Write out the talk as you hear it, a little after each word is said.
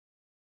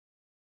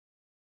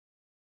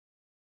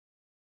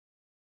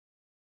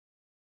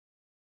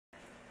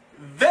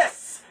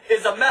this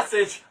is a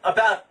message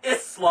about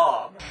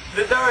Islam.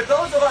 There are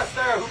those of us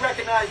there who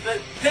recognize that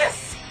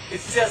this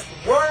is just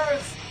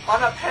words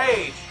on a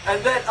page,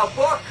 and that a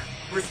book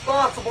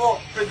responsible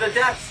for the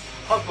deaths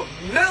of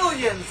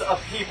millions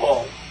of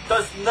people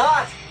does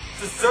not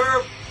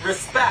deserve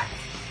respect.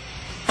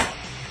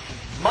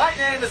 My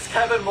name is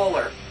Kevin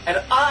Muller,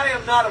 and I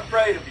am not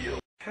afraid of you.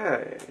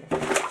 Okay.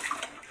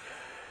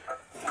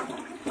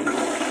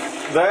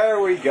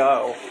 There we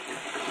go.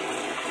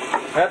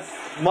 That's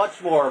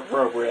much more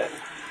appropriate.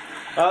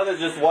 Other than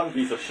just one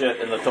piece of shit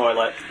in the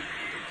toilet.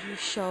 You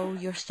show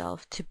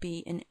yourself to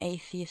be an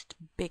atheist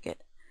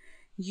bigot.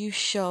 You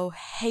show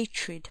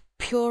hatred,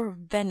 pure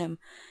venom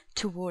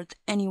towards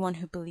anyone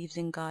who believes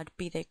in God,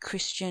 be they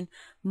Christian,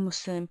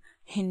 Muslim,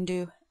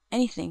 Hindu,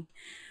 anything.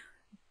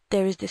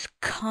 There is this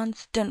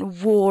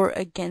constant war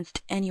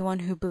against anyone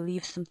who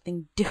believes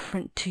something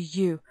different to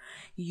you.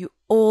 You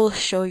all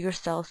show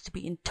yourselves to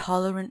be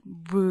intolerant,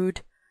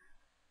 rude,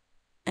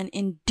 and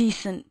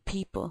indecent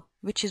people,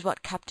 which is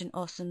what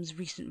Capnoawesome's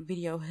recent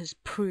video has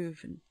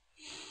proven.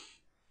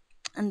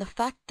 And the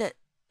fact that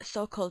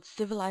so-called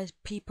civilized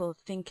people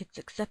think it's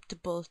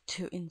acceptable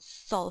to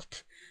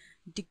insult,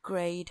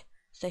 degrade,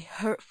 say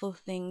hurtful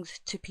things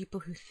to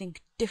people who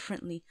think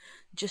differently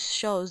just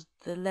shows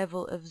the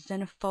level of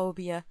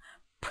xenophobia,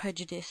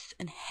 prejudice,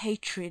 and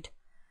hatred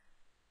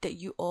that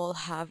you all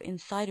have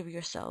inside of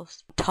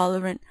yourselves.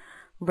 Tolerant,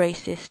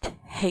 racist,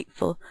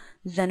 hateful,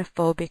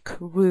 xenophobic,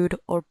 rude,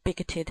 or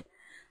bigoted.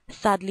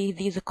 Sadly,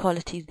 these are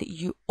qualities that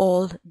you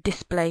all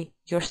display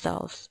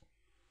yourselves.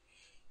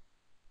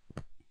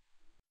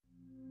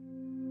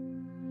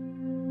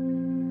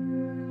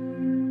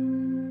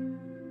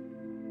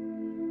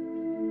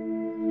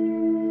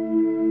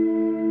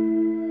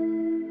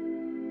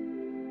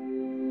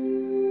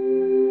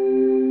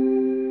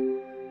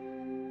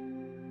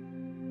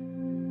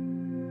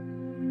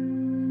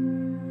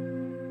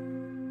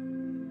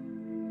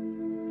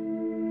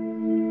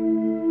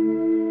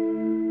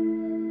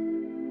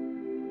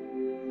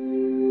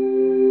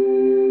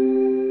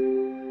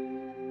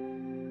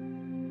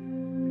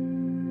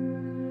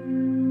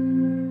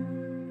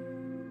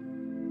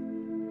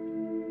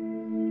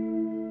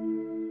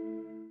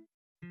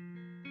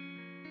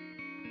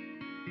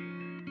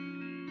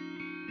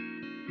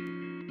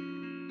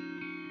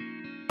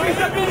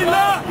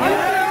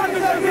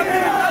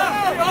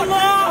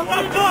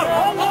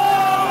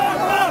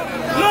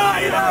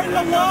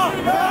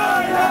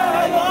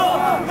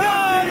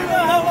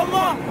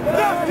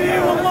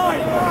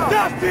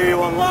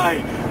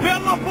 May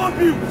Allah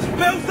bomb you!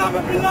 May Osama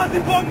bin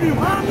Laden bomb you!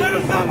 May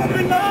Osama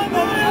bin Laden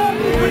bomb you!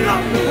 We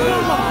love you,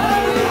 Allah!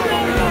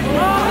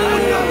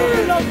 Osama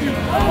bin Laden!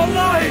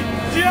 Wallahi!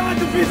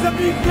 جهاد في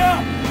سبيل الله!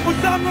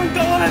 Osama انت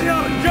غالي يا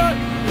رجال!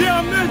 يا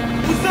من!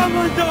 Osama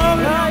انت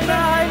غالي! لا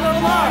إله إلا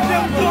الله!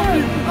 They'll bomb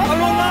you! And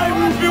wallahi we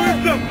will be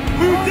with them!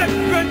 We will take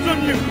revenge on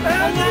you!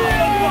 Allah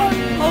Akbar!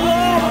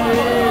 Allah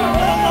Akbar!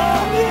 Allah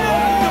Akbar!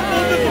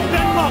 Supporters of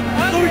Denmark!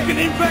 So we can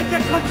invade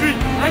their country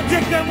and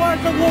take their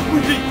wives and walk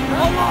with it!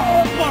 Allah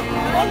Akbar!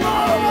 Allah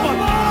Akbar!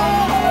 Allah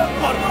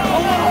Akbar!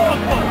 Allah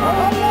Akbar!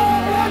 Allah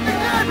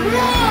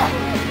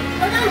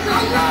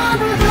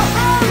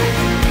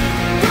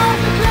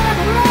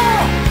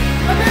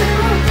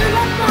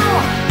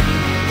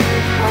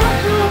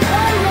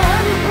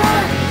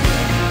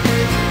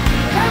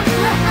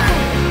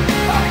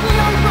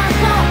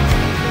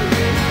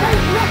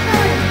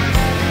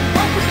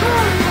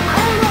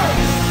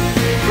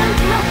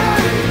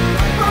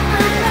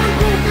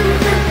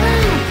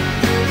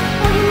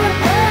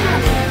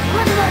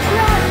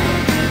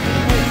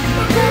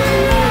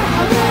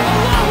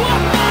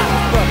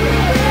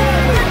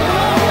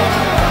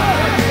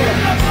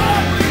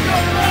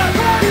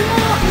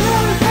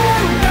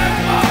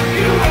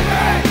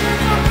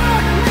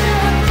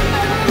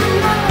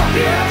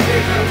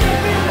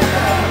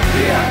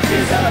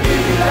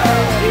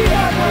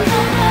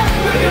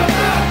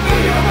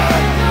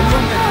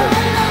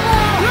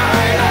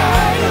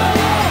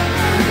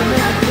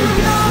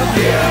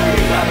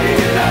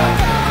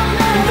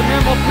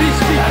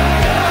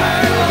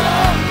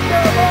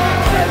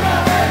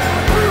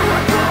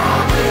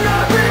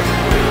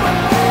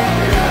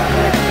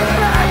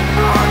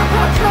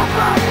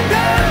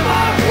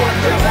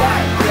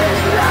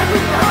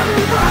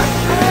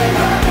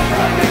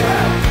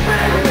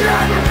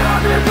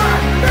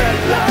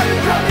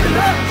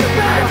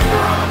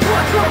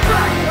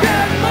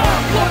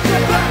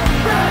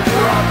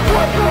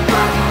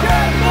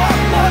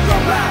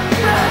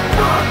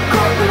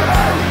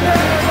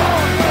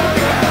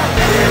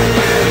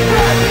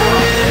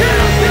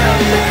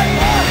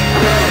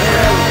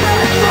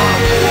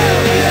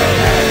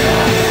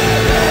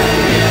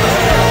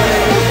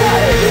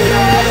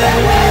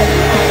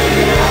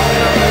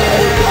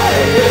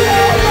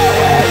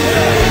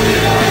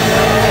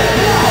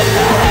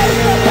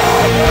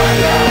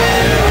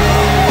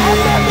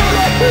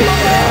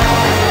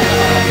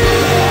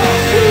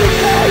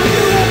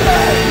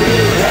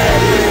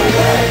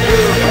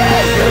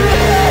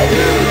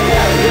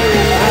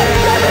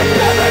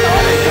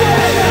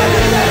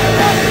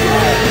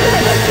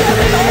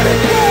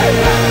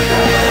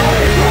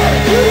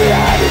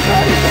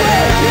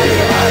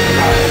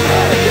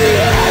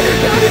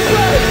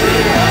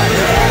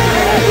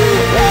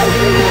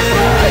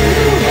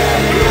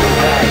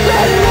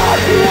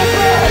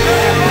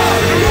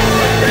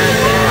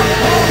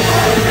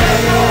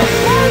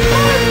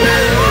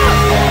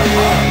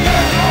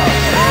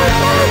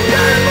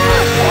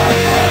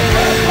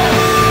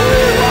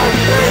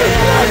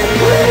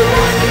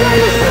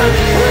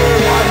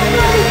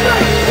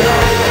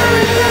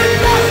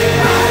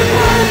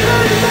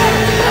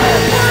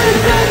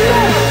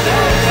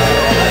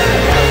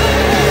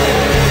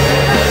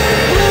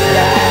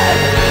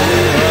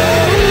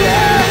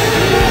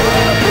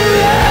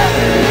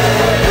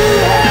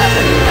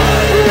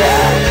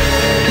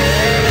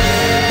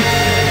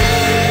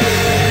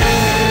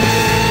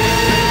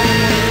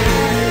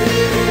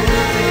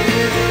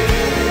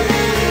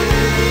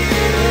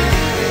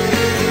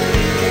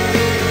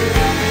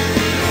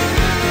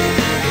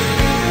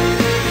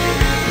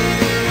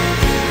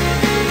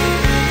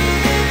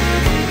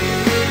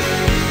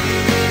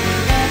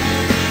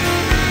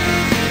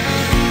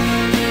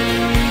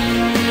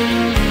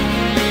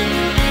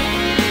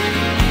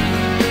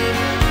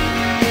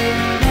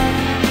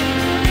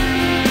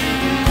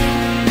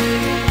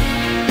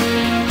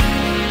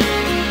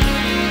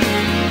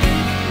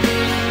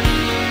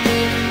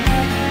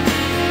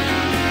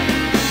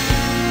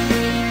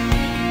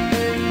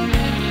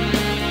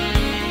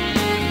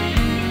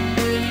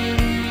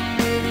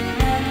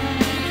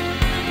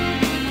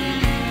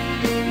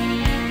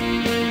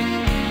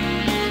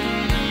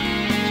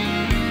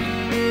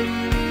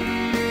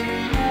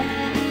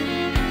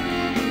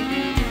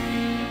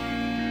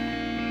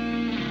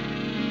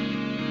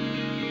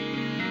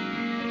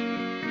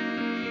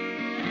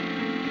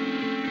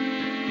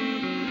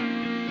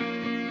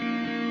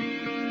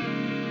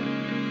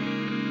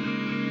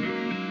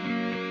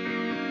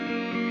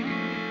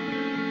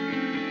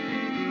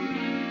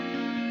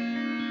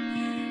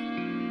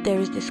there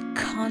is this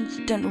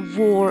constant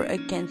war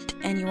against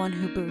anyone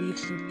who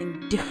believes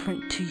something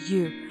different to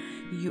you.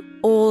 You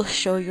all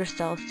show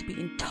yourselves to be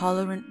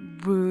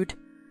intolerant, rude,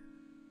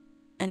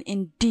 and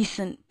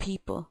indecent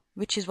people,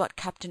 which is what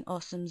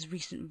Capnoawesome's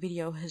recent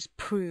video has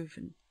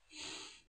proven.